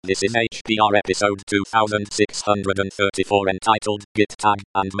This is HPR episode 2634 entitled Git Tag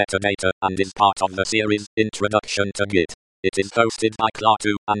and Metadata and is part of the series Introduction to Git. It is hosted by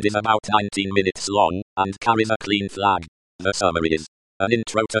Klaatu and is about 19 minutes long and carries a clean flag. The summary is an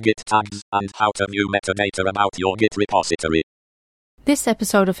intro to Git tags and how to view metadata about your Git repository. This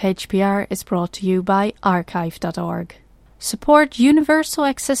episode of HPR is brought to you by archive.org. Support universal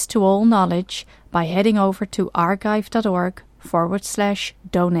access to all knowledge by heading over to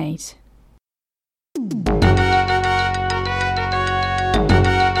archive.org/donate.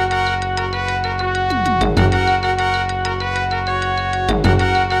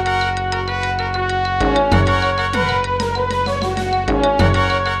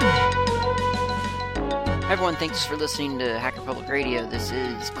 Hi everyone, thanks for listening to Hacker Public Radio. This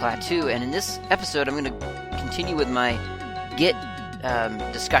is Klaatu, and in this episode I'm going to continue with my Git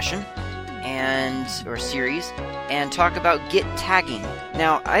discussion or series and talk about Git tagging.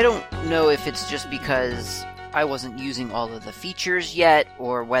 Now, I don't know if it's just because I wasn't using all of the features yet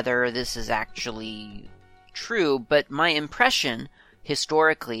or whether this is actually true, but my impression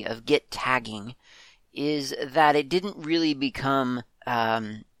historically of Git tagging is that it didn't really become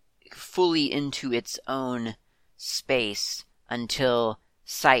fully into its own space until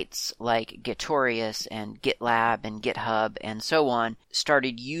sites like Gitorious and GitLab and GitHub and so on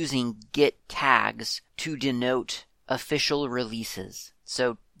started using Git tags to denote official releases.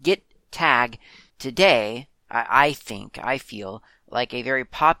 So Git tag today, I feel like a very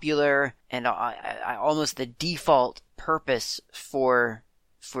popular and almost the default purpose for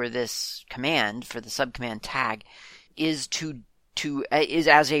this command, for the subcommand tag, is is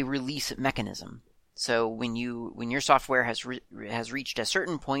as a release mechanism. So when your software has reached a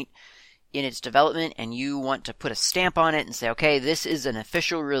certain point in its development and you want to put a stamp on it and say, okay, this is an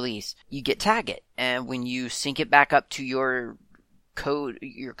official release, you Git tag it. And when you sync it back up to your code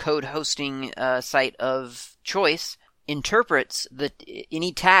hosting site of choice, interprets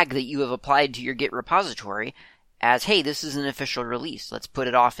any tag that you have applied to your Git repository as, hey, this is an official release. Let's put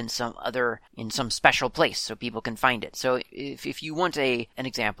it off in some special place so people can find it. So if you want an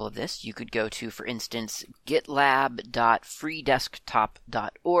example of this, you could go to, for instance,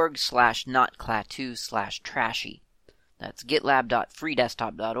 gitlab.freedesktop.org/notclaatu/trashy. That's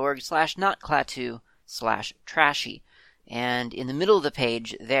gitlab.freedesktop.org/notclaatu/trashy. And in the middle of the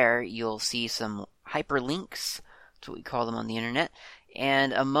page there, you'll see some hyperlinks. That's what we call them on the internet.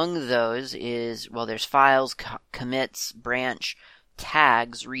 And among those there's files, commits, branch,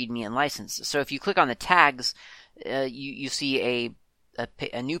 tags, readme, and license. So if you click on the tags, you see a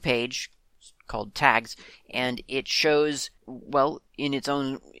new page called tags, and it shows, in its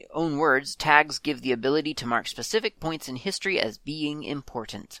own words, tags give the ability to mark specific points in history as being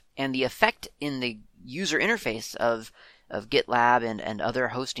important. And the effect in the user interface of GitLab and other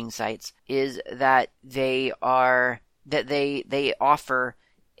hosting sites is that they offer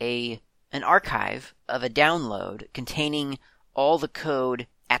an archive of a download containing all the code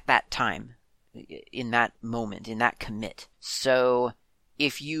at that time, in that moment, in that commit. So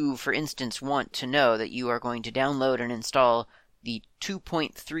if you, for instance, want to know that you are going to download and install the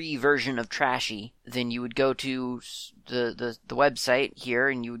 2.3 version of Trashy, then you would go to the website here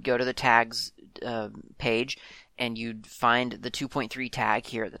and you would go to the tags page, and you'd find the 2.3 tag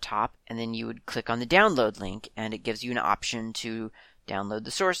here at the top, and then you would click on the download link, and it gives you an option to download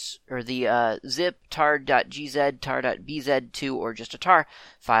the source, or the zip, tar.gz, tar.bz2, or just a tar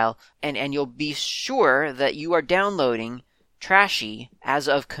file, and you'll be sure that you are downloading Trashy as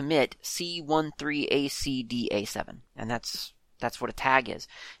of commit C13ACDA7. And that's what a tag is.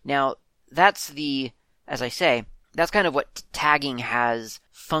 Now, as I say, that's kind of what tagging has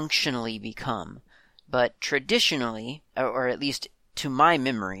functionally become. But traditionally, or at least to my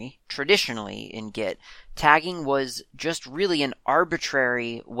memory, traditionally in Git, tagging was just really an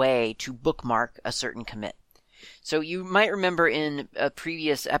arbitrary way to bookmark a certain commit. So you might remember in a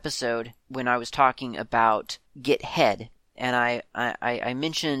previous episode when I was talking about Git head, and I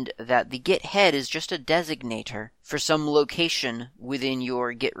mentioned that the Git head is just a designator for some location within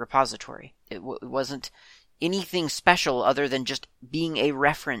your Git repository. It wasn't anything special other than just being a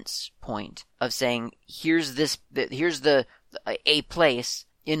reference point of saying, here's a place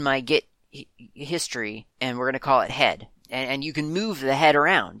in my Git history, and we're going to call it head. And you can move the head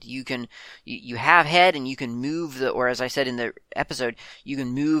around. You have head, and you can move or as I said in the episode, you can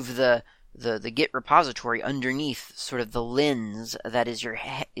move the Git repository underneath sort of the lens that is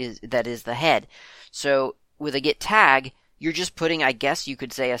the head. So with a Git tag, you're just putting, I guess you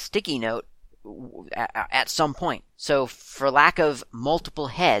could say, a sticky note at some point. So for lack of multiple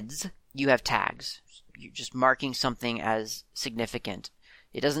heads, you have tags. You're just marking something as significant.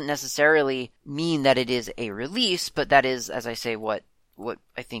 It doesn't necessarily mean that it is a release, but that is, as I say, what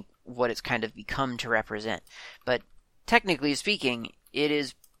I think what it's kind of become to represent. But technically speaking, it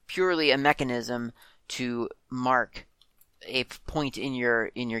is purely a mechanism to mark a point in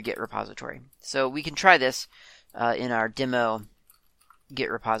your Git repository. So we can try this in our demo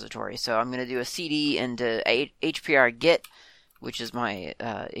Git repository. So I'm going to do a cd into HPR Git, which is my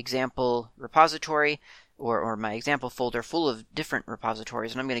example repository, or my example folder full of different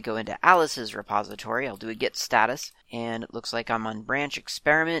repositories, and I'm going to go into Alice's repository. I'll do a git status, and it looks like I'm on branch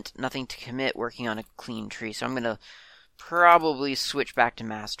experiment, nothing to commit, working on a clean tree. So I'm going to probably switch back to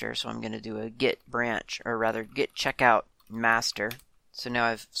master. So I'm going to do a git branch, or rather git checkout master. So now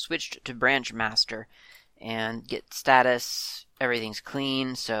I've switched to branch master, and git status, everything's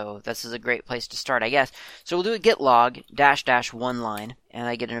clean, so this is a great place to start, I guess. So we'll do a git log -- one line, and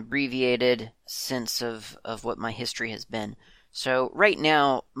I get an abbreviated sense of what my history has been. So right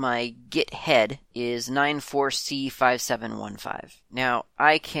now, my git head is 94C5715. Now,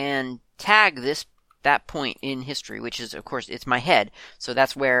 I can tag that point in history, which is, of course, it's my head, so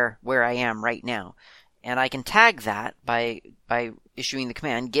that's where I am right now. And I can tag that by issuing the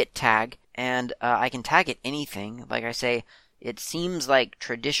command git tag, and I can tag it anything. Like I say, it seems like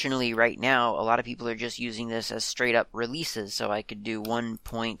traditionally right now, a lot of people are just using this as straight up releases, so I could do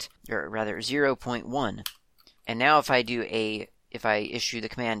 0.1. And now if I issue the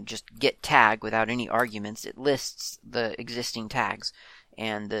command just git tag without any arguments, it lists the existing tags,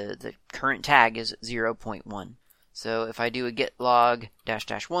 and the current tag is 0.1. So if I do a git log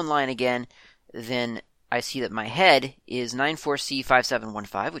 -- one line again, then I see that my head is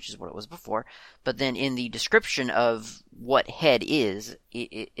 94C5715, which is what it was before, but then in the description of what head is,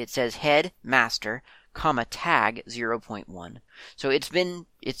 it says head master, tag 0.1. So it's been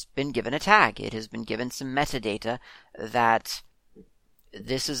given a tag. It has been given some metadata that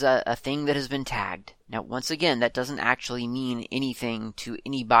this is a thing that has been tagged. Now, once again, that doesn't actually mean anything to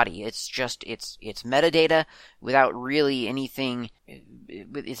anybody. It's just, it's metadata without really anything.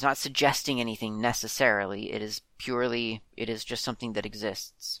 It's not suggesting anything necessarily. It is just something that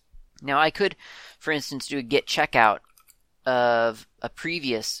exists. Now, I could, for instance, do a git checkout of a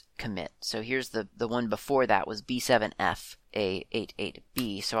previous commit. So here's the one before that was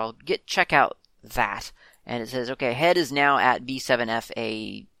B7FA88B. So I'll git checkout that. And it says, okay, head is now at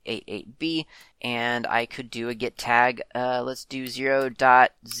B7FA88B, and I could do a git tag, let's do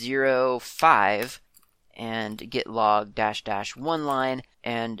 0.05, and git log -- one line,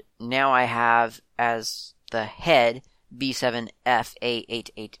 and now I have as the head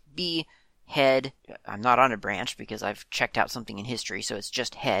B7FA88B, head, I'm not on a branch because I've checked out something in history, so it's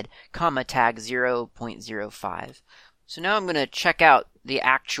just head, tag 0.05. So now I'm going to check out the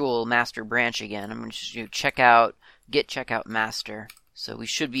actual master branch again. I'm going to do git checkout master. So we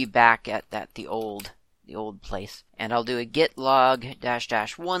should be back at the old place. And I'll do a git log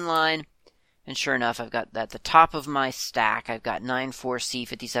 -- one line. And sure enough, I've got at the top of my stack, I've got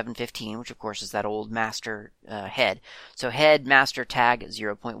 94C5715, which of course is that old master head. So head master tag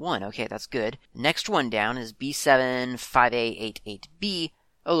 0.1. Okay, that's good. Next one down is B7FA88B.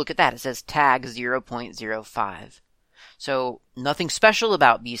 Oh, look at that. It says tag 0.05. So nothing special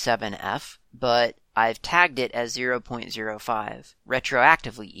about B7F, but I've tagged it as 0.05,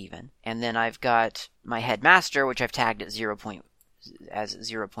 retroactively even. And then I've got my headmaster, which I've tagged at 0.1.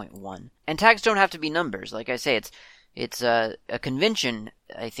 And tags don't have to be numbers. Like I say, it's a convention,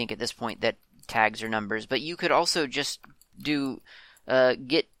 I think, at this point, that tags are numbers. But you could also just do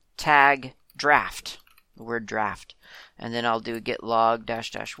git tag draft, the word draft. And then I'll do git log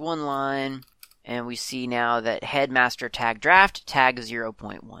 -- one line. And we see now that headmaster tag draft tag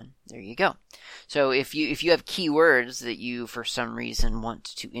 0.1. There you go. So if you have keywords that you for some reason want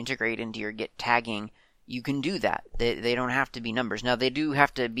to integrate into your Git tagging, you can do that. They don't have to be numbers. Now they do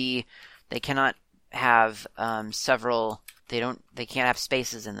have to be. They cannot have several. They can't have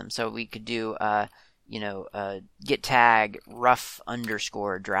spaces in them. So we could do git tag rough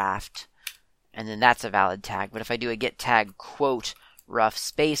 _ draft, and then that's a valid tag. But if I do a git tag quote rough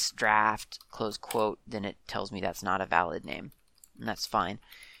space draft, close quote, then it tells me that's not a valid name, and that's fine.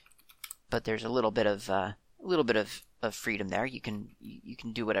 But there's a little bit of freedom there. You can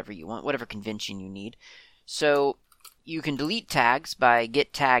do whatever you want, whatever convention you need. So you can delete tags by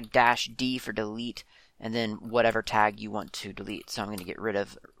git tag -d for delete, and then whatever tag you want to delete. So I'm going to get rid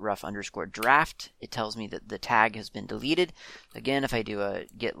of rough _ draft. It tells me that the tag has been deleted. Again, if I do a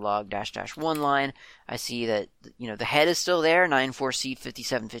git log -- one line, I see that the head is still there,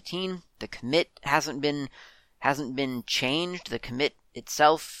 94C5715. The commit hasn't been changed. The commit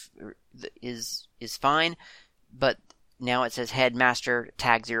itself is fine, but now it says head master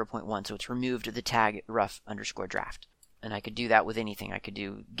tag 0.1, so it's removed the tag rough_draft. And I could do that with anything. I could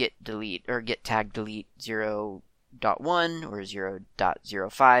do git delete or git tag delete 0.1 or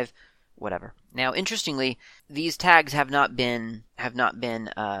 0.05, whatever. Now, interestingly, these tags have not been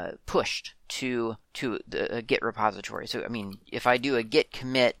pushed to the Git repository. So, I mean, if I do a git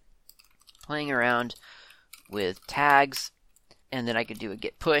commit, playing around with tags, and then I could do a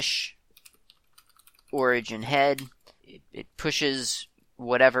git push, origin head, it pushes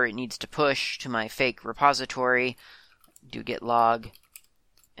whatever it needs to push to my fake repository, do git log,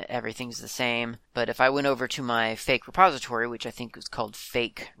 everything's the same. But if I went over to my fake repository, which I think was called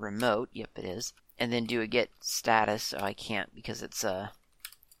fake remote, yep it is, and then do a git status, I can't because it's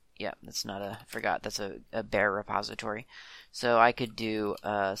that's not a, forgot, that's a bare repository. So I could do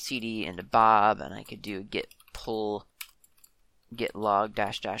cd into bob, and I could do git pull git log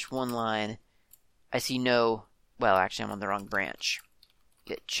 -- one line. I see no, well actually I'm on the wrong branch.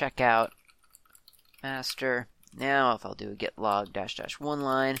 Git checkout master. Now if I'll do a git log -- one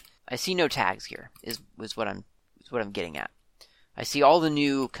line, I see no tags here, is what I'm getting at. I see all the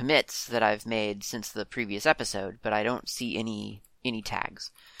new commits that I've made since the previous episode, but I don't see any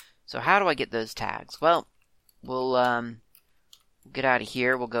tags. So how do I get those tags? Well, we'll get out of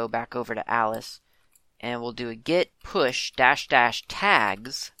here. We'll go back over to Alice, and we'll do a git push --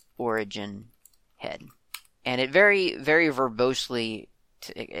 tags origin head. And it very, very verbosely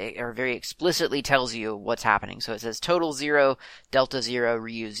or very explicitly tells you what's happening. So it says total 0, delta 0,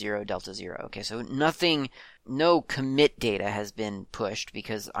 reuse 0, delta 0. Okay, so no commit data has been pushed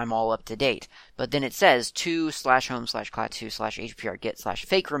because I'm all up to date. But then it says to/home/clat2/hpr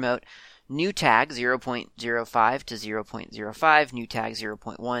git/fake remote, new tag 0.05 to 0.05, new tag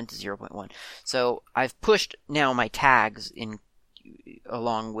 0.1 to 0.1. So I've pushed now my tags in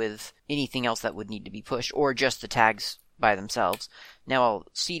along with anything else that would need to be pushed, or just the tags by themselves. Now I'll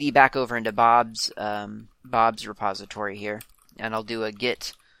cd back over into Bob's repository here, and I'll do a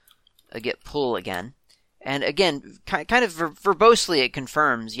git pull again. And again, kind of verbosely it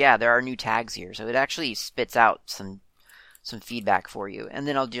confirms, yeah, there are new tags here. So it actually spits out some feedback for you. And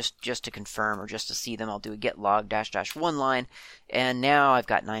then I'll just to confirm, or just to see them, I'll do a git log -- one line. And now I've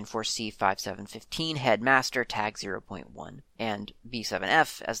got 94C5715 head master tag 0.1 and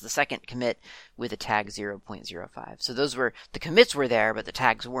B7F as the second commit with a tag 0.05. So the commits were there, but the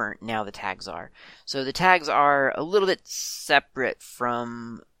tags weren't. Now the tags are. So the tags are a little bit separate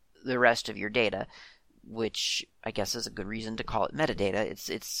from the rest of your data, which I guess is a good reason to call it metadata.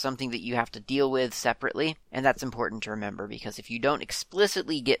 It's something that you have to deal with separately, and that's important to remember, because if you don't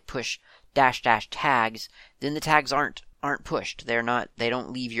explicitly git push -- tags, then the tags aren't pushed. They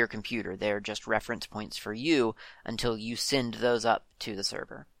don't leave your computer. They're just reference points for you until you send those up to the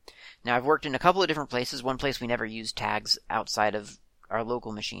server. Now, I've worked in a couple of different places. One place we never used tags outside of our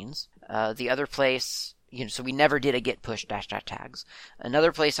local machines. The other place, so we never did a git push -- tags.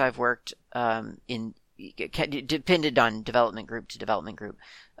 Another place I've worked it depended on development group to development group,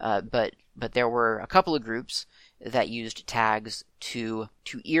 but there were a couple of groups that used tags to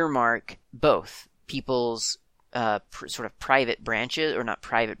earmark both people's sort of private branches, or not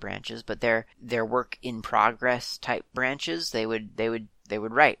private branches, but their work in progress type branches. They would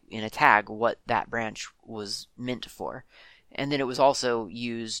write in a tag what that branch was meant for, and then it was also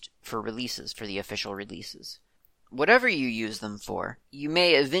used for releases, for the official releases. Whatever you use them for, you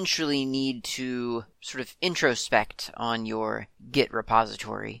may eventually need to sort of introspect on your Git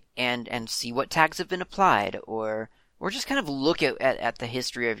repository and see what tags have been applied, or just kind of look at the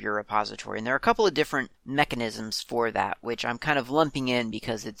history of your repository. And there are a couple of different mechanisms for that, which I'm kind of lumping in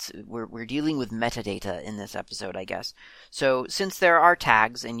because we're dealing with metadata in this episode, I guess. So since there are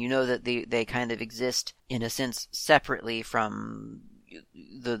tags, and you know that they kind of exist in a sense separately from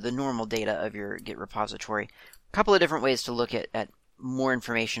the normal data of your Git repository, couple of different ways to look at more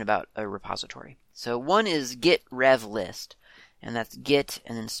information about a repository. So one is git rev-list, and that's git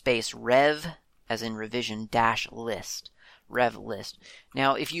and then space rev, as in revision -list, rev-list.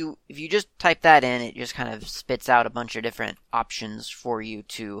 Now, if you just type that in, it just kind of spits out a bunch of different options for you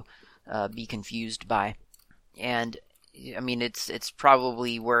to be confused by. And I mean, it's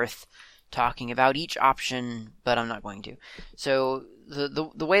probably worth talking about each option, but I'm not going to. So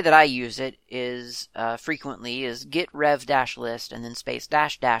the way that I use it is frequently is git rev-list and then space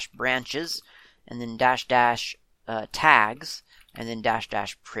 -- branches and then -- tags and then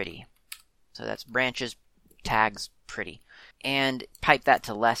 -- pretty. So that's branches, tags, pretty. And pipe that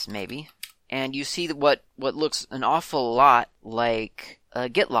to less maybe. And you see what looks an awful lot like a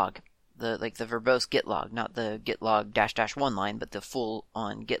git log. The verbose git log, not the git log -- one line, but the full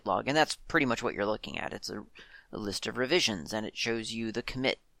on git log. And that's pretty much what you're looking at. It's a list of revisions, and it shows you the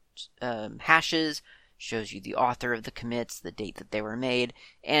commit hashes, shows you the author of the commits, the date that they were made,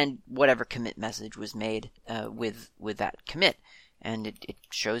 and whatever commit message was made with that commit. And it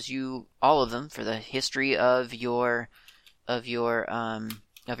shows you all of them for the history of your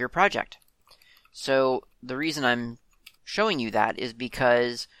project. So the reason I'm showing you that is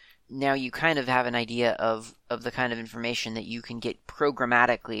because now you kind of have an idea of the kind of information that you can get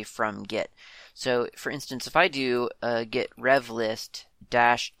programmatically from Git. So for instance, if I do git rev-list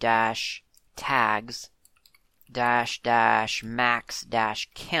 --tags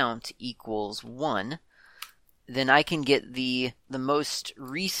 --max--count equals 1, then I can get the most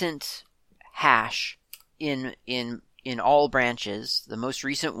recent hash in all branches, the most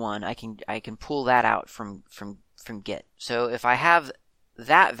recent one. I can pull that out from Git. So if I have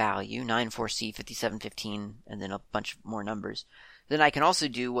that value, 94C5715, and then a bunch more numbers, then I can also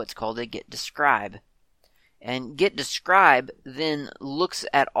do what's called a git describe. And git describe then looks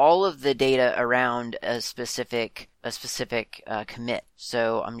at all of the data around a specific commit.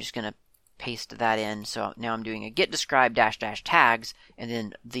 So I'm just going to paste that in. So now I'm doing a git describe --tags, and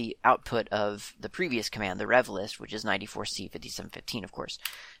then the output of the previous command, the rev-list, which is 94C5715, of course.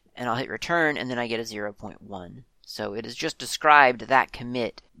 And I'll hit return, and then I get a 0.1. So it has just described that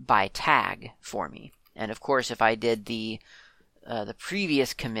commit by tag for me. And of course, if I did the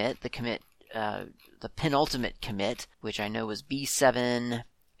previous commit, the penultimate commit, which I know was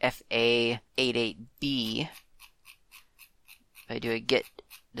B7FA88B, if I do a git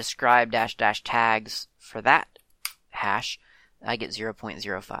describe --tags for that hash, I get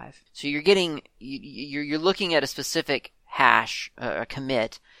 0.05. So you're looking at a specific hash, a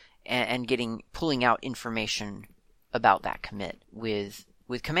commit, and pulling out information about that commit with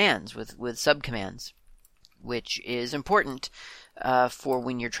commands, with subcommands, which is important for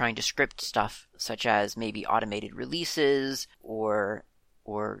when you're trying to script stuff, such as maybe automated releases or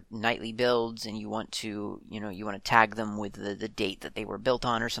nightly builds, and you want to tag them with the date that they were built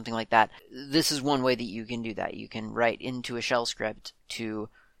on or something like that. This is one way that you can do that. You can write into a shell script to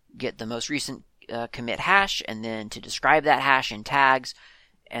get the most recent commit hash, and then to describe that hash in tags,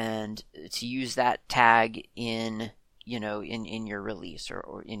 and to use that tag in your release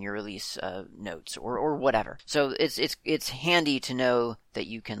or in your release notes or whatever. So it's handy to know that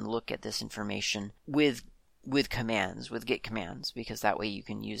you can look at this information with commands, with git commands, because that way you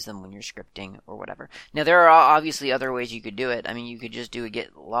can use them when you're scripting or whatever. Now there are obviously other ways you could do it. I mean, you could just do a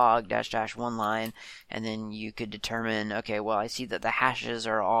git log -- one line, and then you could determine, okay, well, I see that the hashes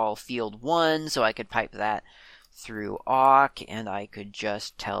are all field 1, so I could pipe that through awk, and I could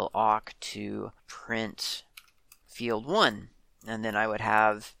just tell awk to print field 1, and then I would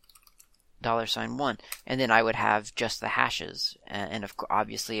have $1, and then I would have just the hashes, and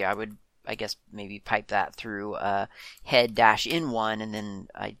obviously I would, I guess, maybe pipe that through head -in1, and then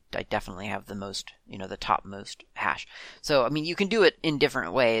I definitely have the most, the topmost hash. So I mean, you can do it in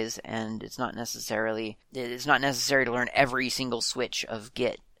different ways, and it's not necessary to learn every single switch of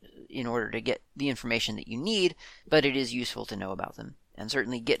Git in order to get the information that you need, but it is useful to know about them. And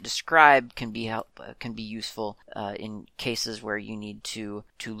certainly git describe can be useful in cases where you need to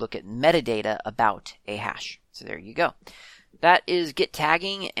look at metadata about a hash. So there you go. That is Git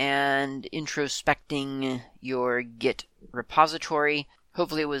tagging and introspecting your Git repository.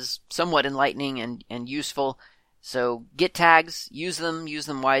 Hopefully it was somewhat enlightening and useful. So Git tags, use them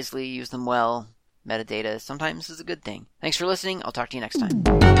wisely, use them well. Metadata sometimes is a good thing. Thanks for listening. I'll talk to you next time.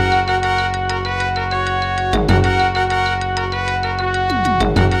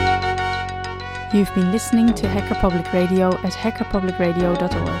 You've been listening to Hacker Public Radio at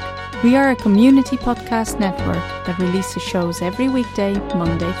hackerpublicradio.org. We are a community podcast network that releases shows every weekday,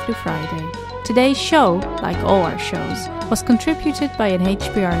 Monday through Friday. Today's show, like all our shows, was contributed by an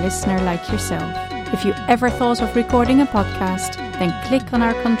HPR listener like yourself. If you ever thought of recording a podcast, then click on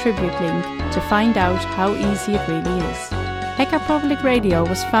our contribute link to find out how easy it really is. Hacker Public Radio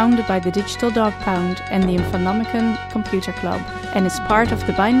was founded by the Digital Dog Pound and the Infonomicon Computer Club, and is part of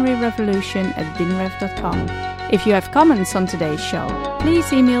the binary revolution at binrev.com. If you have comments on today's show,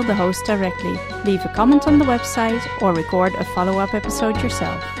 please email the host directly, leave a comment on the website, or record a follow-up episode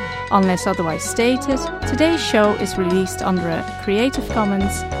yourself. Unless otherwise stated, today's show is released under a Creative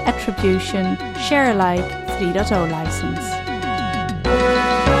Commons Attribution Share Alike 3.0 license.